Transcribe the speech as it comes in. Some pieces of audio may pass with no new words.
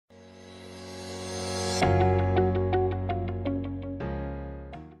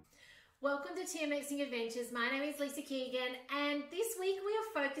TM Mixing Adventures. My name is Lisa Keegan, and this week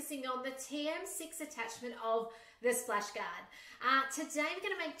we are focusing on the TM6 attachment of the splash guard. Today we're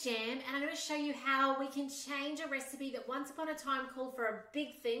going to make jam, and I'm going to show you how we can change a recipe that once upon a time called for a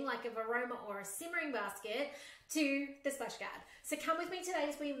big thing like a varoma or a simmering basket to the splash guard. So come with me today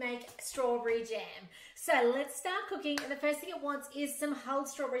as we make strawberry jam. So let's start cooking, and the first thing it wants is some hulled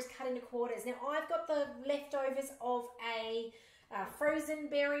strawberries cut into quarters. Now I've got the leftovers of a frozen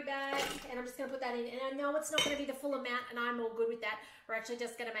berry bag, and I'm just going to put that in, and I know it's not going to be the full amount, and I'm all good with that. We're actually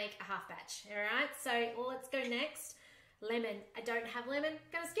just going to make a half batch. All right, so let's go next. Lemon. I don't have lemon,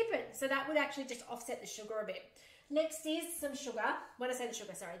 going to skip it, so that would actually just offset the sugar a bit. Next is some sugar. When I say the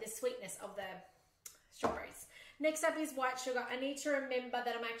sugar, sorry, the sweetness of the strawberries. Next up is white sugar. I need to remember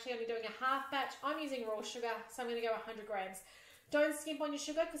that I'm actually only doing a half batch. I'm using raw sugar, so I'm going to go 100 grams. Don't skimp on your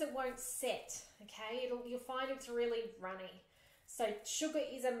sugar because it won't set, okay? You'll find it's really runny. So sugar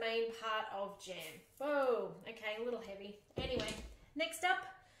is a main part of jam. Whoa, okay, a little heavy. Anyway, next up,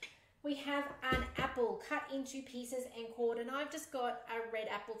 we have an apple cut into pieces and cored, and I've just got a red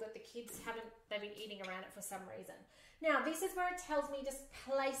apple that the kids they've been eating around it for some reason. Now, this is where it tells me just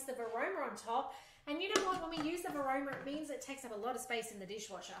place the varoma on top, and you know what, when we use the varoma, it means it takes up a lot of space in the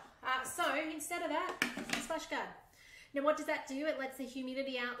dishwasher. So instead of that, it's the splash guard. Now, what does that do? It lets the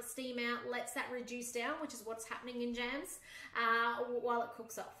humidity out, the steam out, lets that reduce down, which is what's happening in jams, while it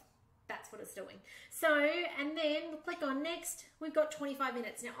cooks off. That's what it's doing. So, and then we'll click on next. We've got 25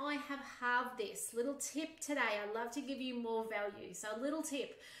 minutes. Now, I have halved this. Little tip today. I love to give you more value. So, a little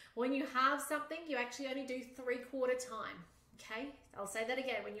tip. When you halve something, you actually only do 3/4 time. Okay? I'll say that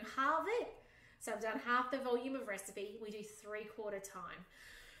again. When you halve it, so I've done half the volume of recipe, we do 3/4 time.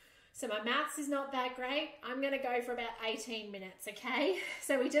 So my maths is not that great. I'm going to go for about 18 minutes, okay?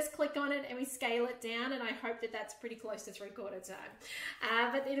 So we just click on it and we scale it down, and I hope that that's pretty close to 3/4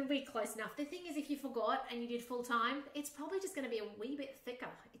 time. But it'll be close enough. The thing is, if you forgot and you did full time, it's probably just going to be a wee bit thicker.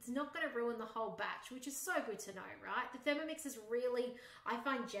 It's not going to ruin the whole batch, which is so good to know, right? The Thermomix is really, I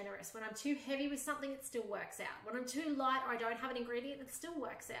find, generous. When I'm too heavy with something, it still works out. When I'm too light or I don't have an ingredient, it still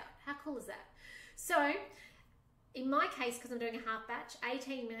works out. How cool is that? So, in my case, because I'm doing a half batch,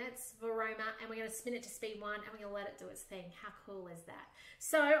 18 minutes, varoma, and we're going to spin it to speed 1, and we're going to let it do its thing. How cool is that?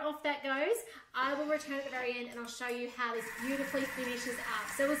 So off that goes. I will return at the very end, and I'll show you how this beautifully finishes up.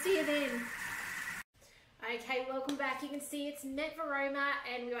 So we'll see you then. Okay, welcome back. You can see it's net varoma,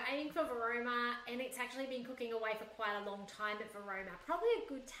 and we were aiming for varoma, and it's actually been cooking away for quite a long time at varoma. Probably a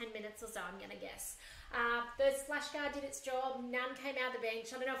good 10 minutes or so, I'm going to guess. The splash guard did its job. None came out of the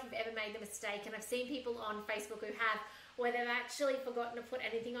bench. I don't know if you've ever made the mistake, and I've seen people on Facebook who have, where they've actually forgotten to put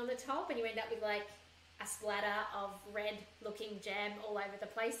anything on the top, and you end up with like a splatter of red looking jam all over the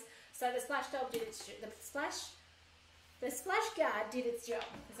place. So the splash guard did its guard did its job,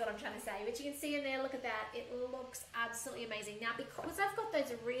 is what I'm trying to say. But you can see in there, look at that. It looks absolutely amazing. Now, because I've got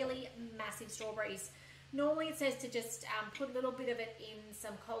those really massive strawberries, normally it says to just put a little bit of it in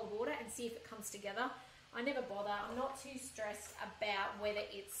some cold water and see if it comes together. I never bother. I'm not too stressed about whether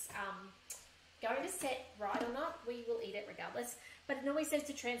it's going to set right or not. We will eat it regardless. But it normally says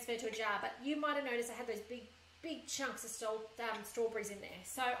to transfer to a jar. But you might have noticed I had those big chunks of strawberries in there.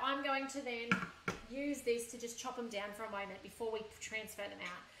 So I'm going to then use this to just chop them down for a moment before we transfer them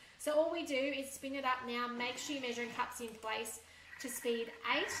out. So all we do is spin it up now. Make sure your measuring cup's in place to speed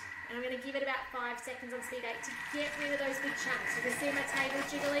 8, and I'm going to give it about 5 seconds on speed 8 to get rid of those big chunks. You can see my table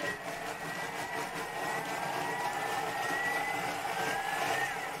jiggling.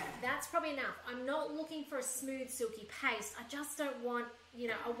 That's probably enough. I'm not looking for a smooth, silky paste. I just don't want, you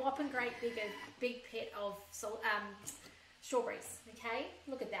know, a whopping great big pit of strawberries, okay?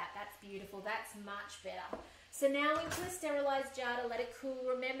 Look at that. That's beautiful. That's much better. So now into a sterilized jar to let it cool.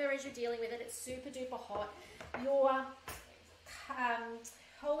 Remember, as you're dealing with it, it's super duper hot. Your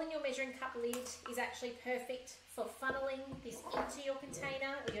holding your measuring cup lid is actually perfect for funneling this into your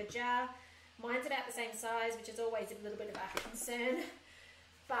container or your jar. Mine's about the same size, which is always a little bit of a concern.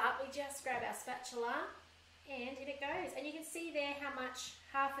 But we just grab our spatula and in it goes. And you can see there how much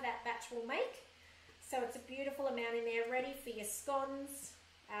half of that batch will make. So it's a beautiful amount in there, ready for your scones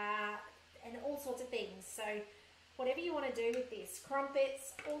and all sorts of things. So whatever you want to do with this,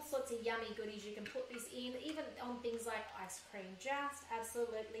 crumpets, all sorts of yummy goodies, you can put this in, even on things like ice cream. Just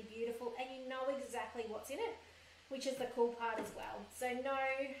absolutely beautiful, and you know exactly what's in it, which is the cool part as well. So no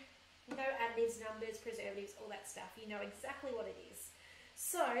additives, numbers, preservatives, all that stuff. You know exactly what it is.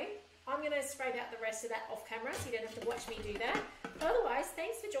 So I'm going to scrape out the rest of that off camera so you don't have to watch me do that. Otherwise,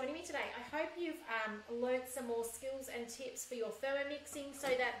 thanks for joining me today. I hope you've learnt some more skills and tips for your Thermomixing so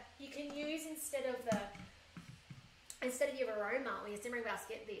that you can use, instead of the instead of your aroma or your simmering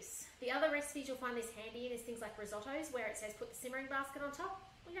basket, this. The other recipes you'll find this handy in is things like risottos, where it says put the simmering basket on top.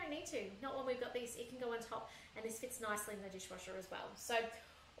 We don't need to. Not when we've got these. It can go on top, and this fits nicely in the dishwasher as well. So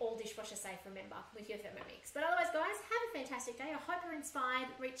all dishwasher safe, remember, with your Thermomix. But otherwise, guys, have a fantastic day. I hope you're inspired.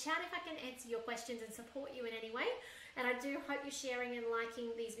 Reach out if I can answer your questions and support you in any way. And I do hope you're sharing and liking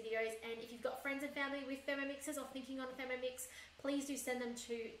these videos. And if you've got friends and family with Thermomixes or thinking on a Thermomix, please do send them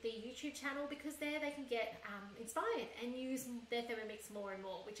to the YouTube channel, because there they can get inspired and use their Thermomix more and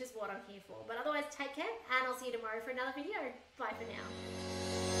more, which is what I'm here for. But otherwise, take care, and I'll see you tomorrow for another video. Bye for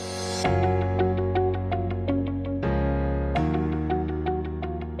now.